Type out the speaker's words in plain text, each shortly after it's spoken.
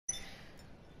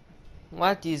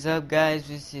What is up guys,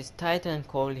 this is Titan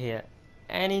Cole here,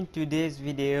 and in today's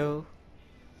video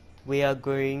we are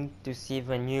going to see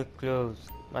the new clothes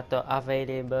that are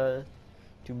available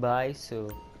to buy. So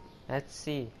let's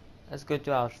see, let's go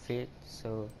to outfit.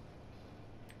 So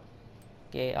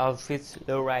okay, outfits,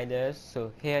 Lowriders.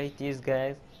 So here it is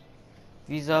guys,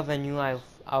 these are the new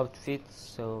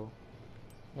outfits. So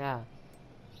yeah,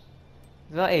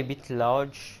 they're a bit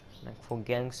large, like for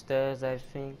gangsters I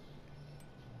think.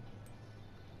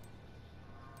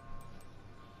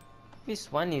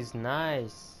 This one is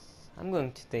nice. I'm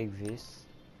going to take this.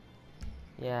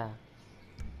 Yeah.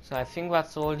 So I think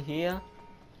that's all here.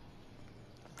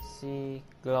 Let's see,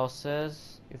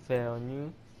 glasses, if they are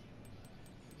new.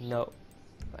 No,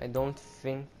 I don't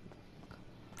think.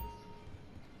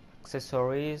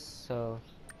 Accessories, so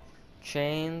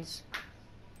chains.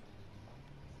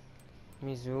 Let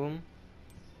me zoom.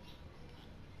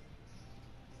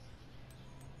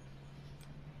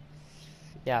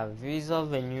 Yeah, these are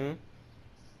the new.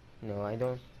 No, I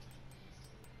don't.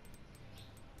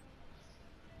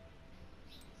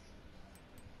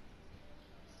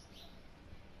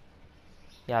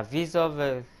 Yeah, these are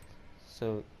the.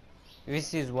 So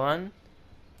this is one,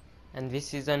 and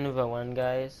this is another one,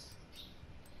 guys.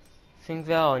 I think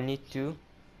there are only two.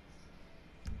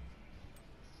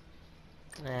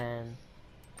 And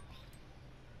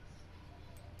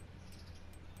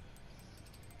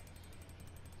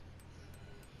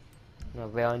no,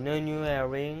 there are no new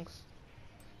earrings,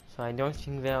 so I don't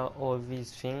think there are all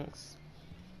these things.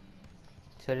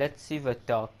 So let's see the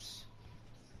tops.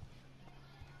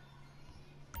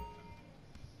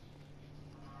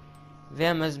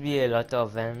 There must be a lot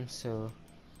of them, so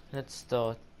let's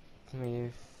start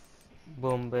with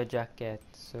bomber jacket.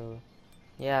 So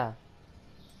yeah,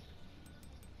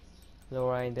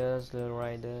 lowriders.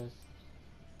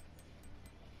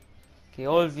 Okay,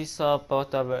 all these are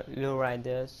part of a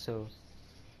lowriders. So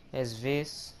there's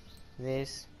this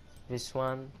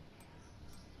one,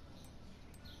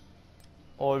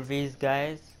 all these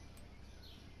guys.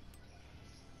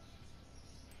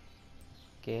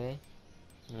 Okay,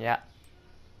 yeah,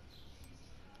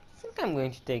 I think I'm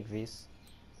going to take this.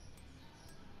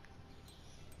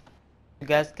 You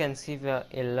guys can see there are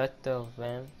a lot of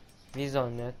them. These are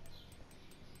not.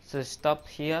 So stop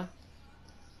here.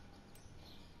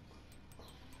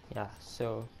 Yeah,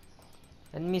 so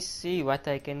let me see what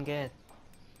I can get.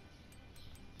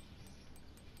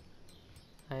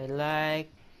 I like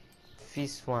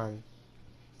this one.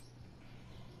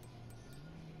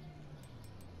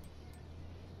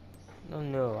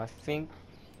 No, I think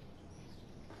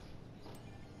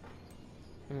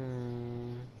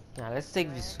yeah, let's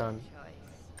take this one.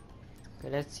 Okay,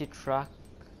 let's see truck.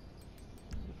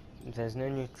 There's no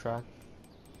new truck.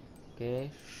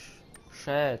 Okay,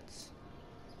 shirts.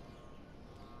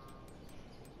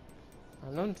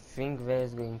 I don't think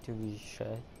there's going to be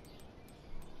shirt.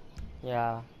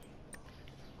 Yeah,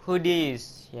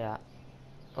 hoodies. Yeah,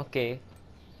 okay.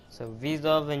 So these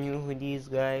are the new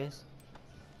hoodies, guys.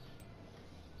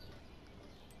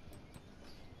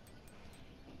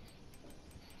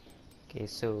 Okay,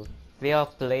 so they are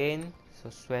plain,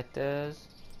 so sweaters.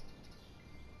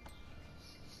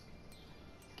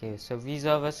 Okay, so these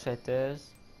are the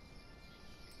sweaters.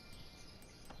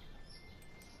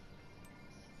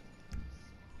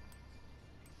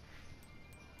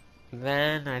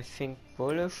 Then I think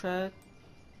polo shirt.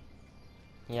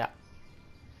 Yeah.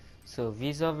 So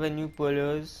these are the new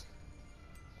polos.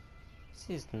 This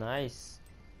is nice.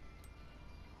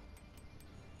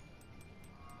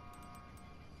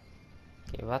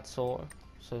 Okay, that's all.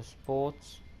 So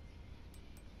sports.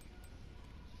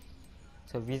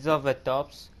 So these are the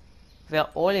tops. They're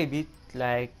all a bit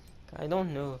like, I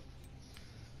don't know,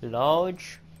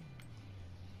 large.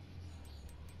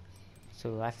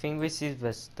 So I think this is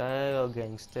the style or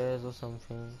gangsters or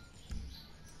something.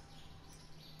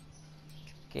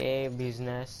 Okay,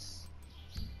 business.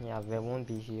 Yeah, they won't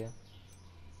be here.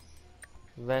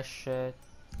 Vest shirt.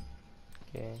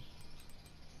 Okay.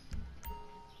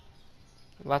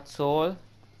 That's all.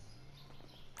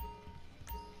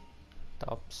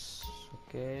 Tops.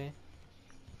 Okay.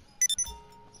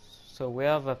 So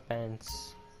where are the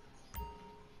pants?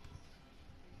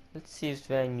 Let's see if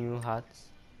there are new hats.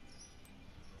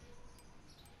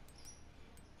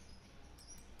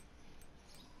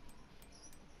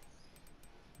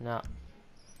 No.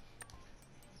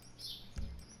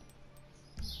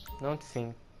 Don't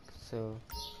think so.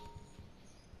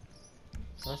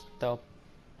 Let's stop.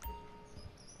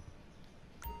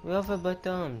 Where are the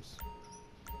bottoms?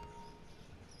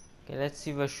 Okay, let's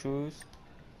see the shoes.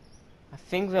 I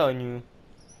think they are new.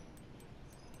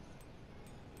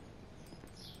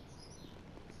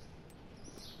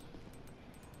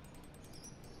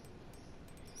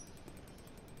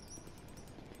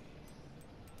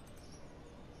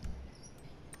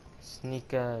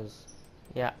 Sneakers.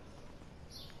 Yeah.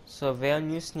 So they're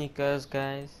new sneakers,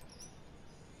 guys.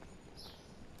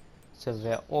 So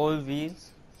they're all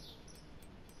these.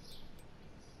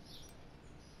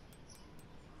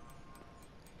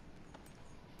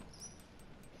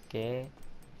 Okay.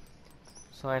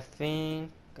 So I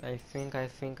think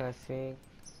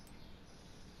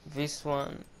this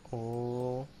one.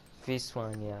 Oh, this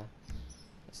one, yeah.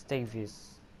 Let's take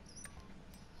this.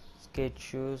 Skate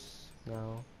shoes.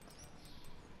 No.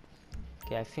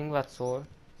 Okay, I think that's all.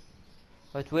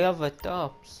 But where are the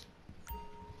tops?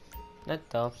 Not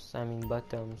tops, I mean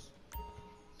bottoms.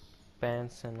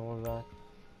 Pants and all that.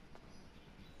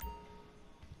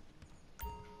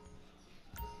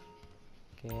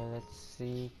 Okay, let's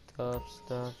see. Tops.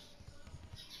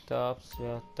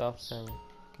 Where are tops? And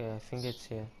okay, I think it's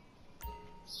here.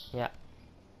 Yeah.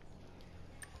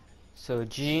 So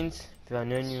jeans, there are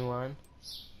no new one.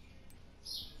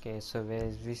 Okay, so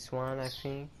there's this one, I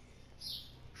think.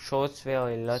 Shorts, there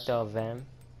are a lot of them.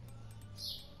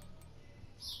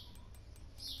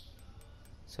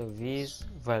 So these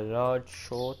the large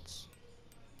shorts.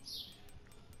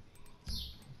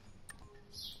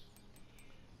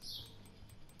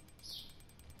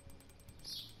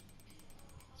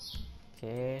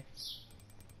 Okay.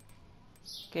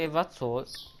 Okay, that's all.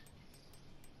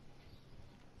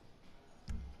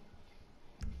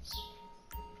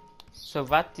 So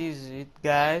that is it,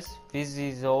 guys. This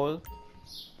is all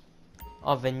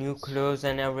of the new clothes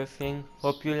and everything.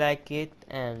 Hope you like it,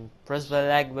 and press the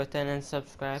like button and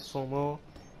subscribe for more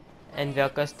and their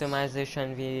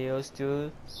customization videos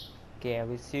too. Okay, I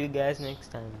will see you guys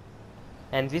next time.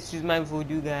 And this is my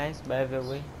voodoo, guys, by the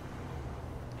way.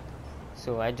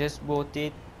 So I just bought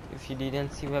it. If you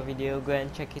didn't see the video, go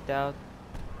and check it out.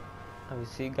 I will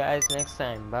see you guys next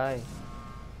time. Bye.